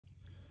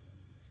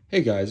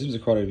Hey guys, this is a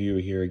product review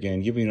here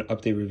again, giving you an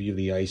update review of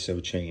the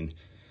ISO chain.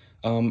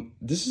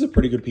 This is a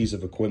pretty good piece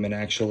of equipment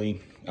actually.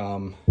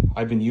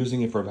 I've been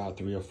using it for about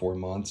 3 or 4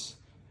 months.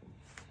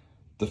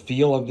 The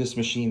feel of this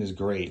machine is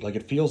great. Like,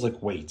 it feels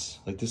like weights.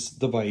 Like, this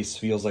device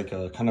feels like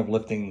a kind of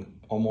lifting,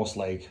 almost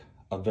like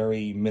a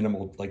very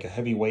minimal, like a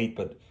heavy weight,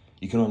 but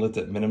you can only lift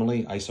it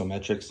minimally,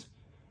 isometrics,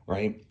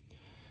 right?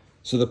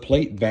 So the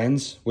plate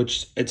bends,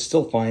 which it's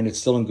still fine. It's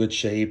still in good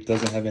shape,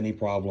 doesn't have any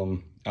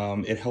problem.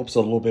 It helps a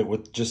little bit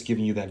with just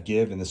giving you that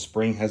give, and the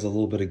spring has a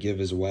little bit of give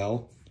as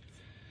well.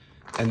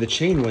 And the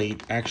chain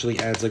weight actually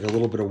adds like a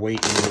little bit of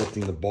weight when you're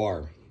lifting the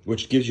bar,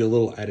 which gives you a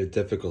little added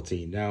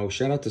difficulty. Now,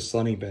 shout out to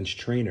Sunny Bench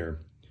Trainer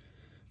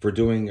for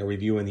doing a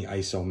review in the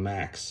ISO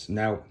Max.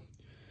 Now,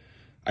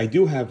 I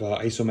do have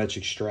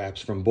isometric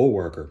straps from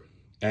Bullworker,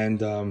 and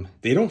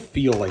they don't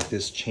feel like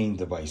this chain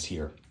device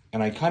here.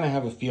 And I kind of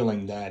have a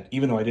feeling that,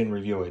 even though I didn't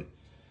review it,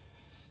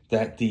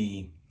 that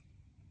the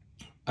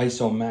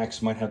ISO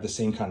Max might have the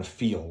same kind of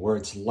feel, where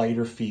it's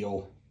lighter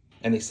feel,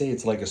 and they say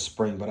it's like a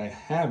spring, but I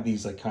have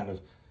these like kind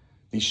of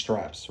these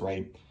straps,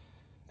 right?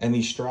 And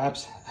these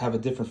straps have a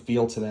different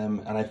feel to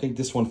them, and I think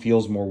this one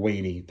feels more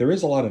weighty. There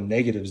is a lot of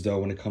negatives though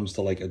when it comes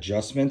to like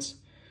adjustments,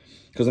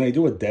 because when I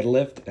do a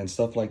deadlift and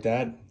stuff like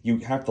that, you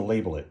have to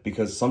label it,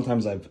 because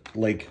sometimes I've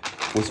like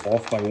was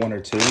off by 1 or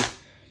 2,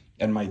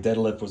 and my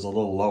deadlift was a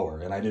little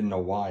lower, and I didn't know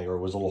why, or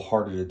it was a little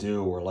harder to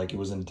do, or like it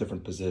was in a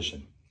different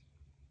position.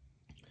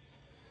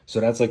 So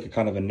that's like a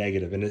kind of a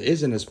negative, and it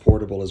isn't as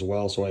portable as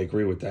well, so I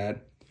agree with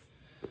that.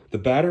 The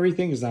battery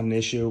thing is not an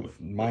issue.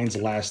 Mine's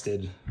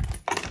lasted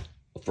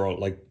for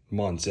like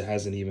months. It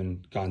hasn't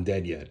even gone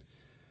dead yet.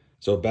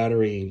 So a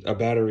battery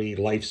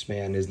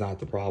lifespan is not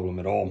the problem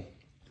at all.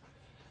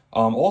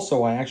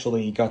 Also, I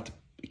actually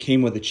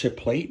came with a chip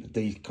plate.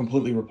 They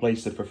completely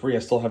replaced it for free. I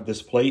still have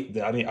this plate.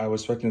 I mean, I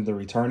was expecting to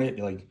return it,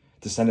 like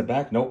to send it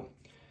back. Nope.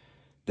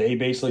 They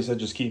basically said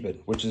just keep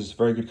it, which is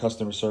very good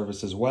customer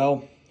service as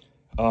well.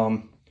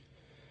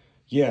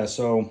 Yeah,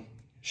 so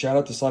shout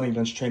out to Sunny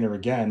Bench Trainer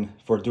again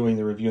for doing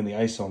the review in the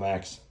ISO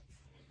Max.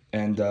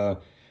 And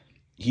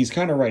he's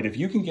kind of right. If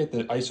you can get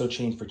the ISO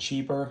chain for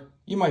cheaper,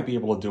 you might be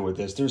able to do with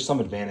this. There's some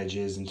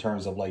advantages in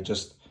terms of like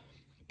just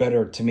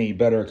better, to me,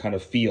 better kind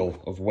of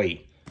feel of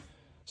weight.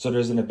 So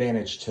there's an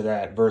advantage to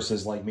that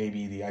versus like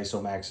maybe the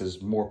ISO Max's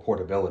more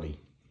portability.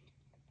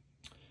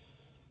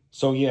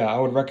 So yeah, I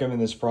would recommend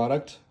this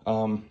product.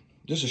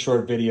 Just a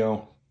short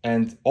video.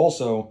 And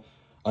also,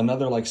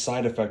 another like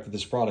side effect of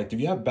this product, if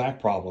you have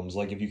back problems,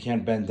 like if you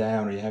can't bend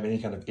down or you have any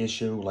kind of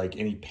issue, like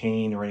any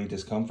pain or any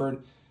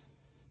discomfort,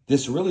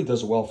 this really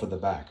does well for the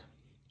back.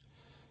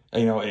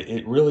 You know,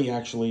 it really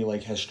actually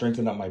like has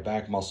strengthened up my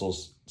back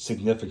muscles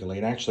significantly.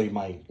 And actually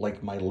my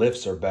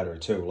lifts are better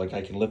too. Like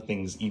I can lift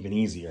things even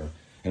easier,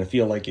 and I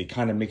feel like it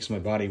kind of makes my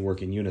body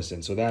work in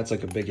unison. So that's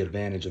like a big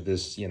advantage of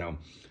this, you know,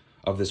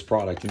 of this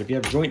product. And if you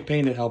have joint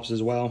pain, it helps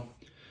as well.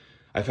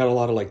 I've had a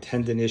lot of like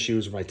tendon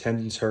issues where my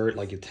tendons hurt,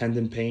 like a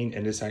tendon pain,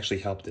 and this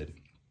actually helped it.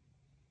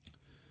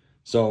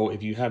 So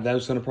if you have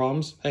those kind of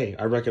problems, hey,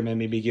 I recommend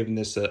maybe giving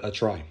this a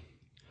try.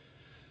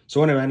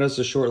 So anyway, I know it's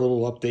a short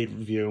little update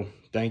review.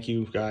 Thank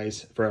you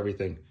guys for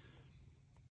everything.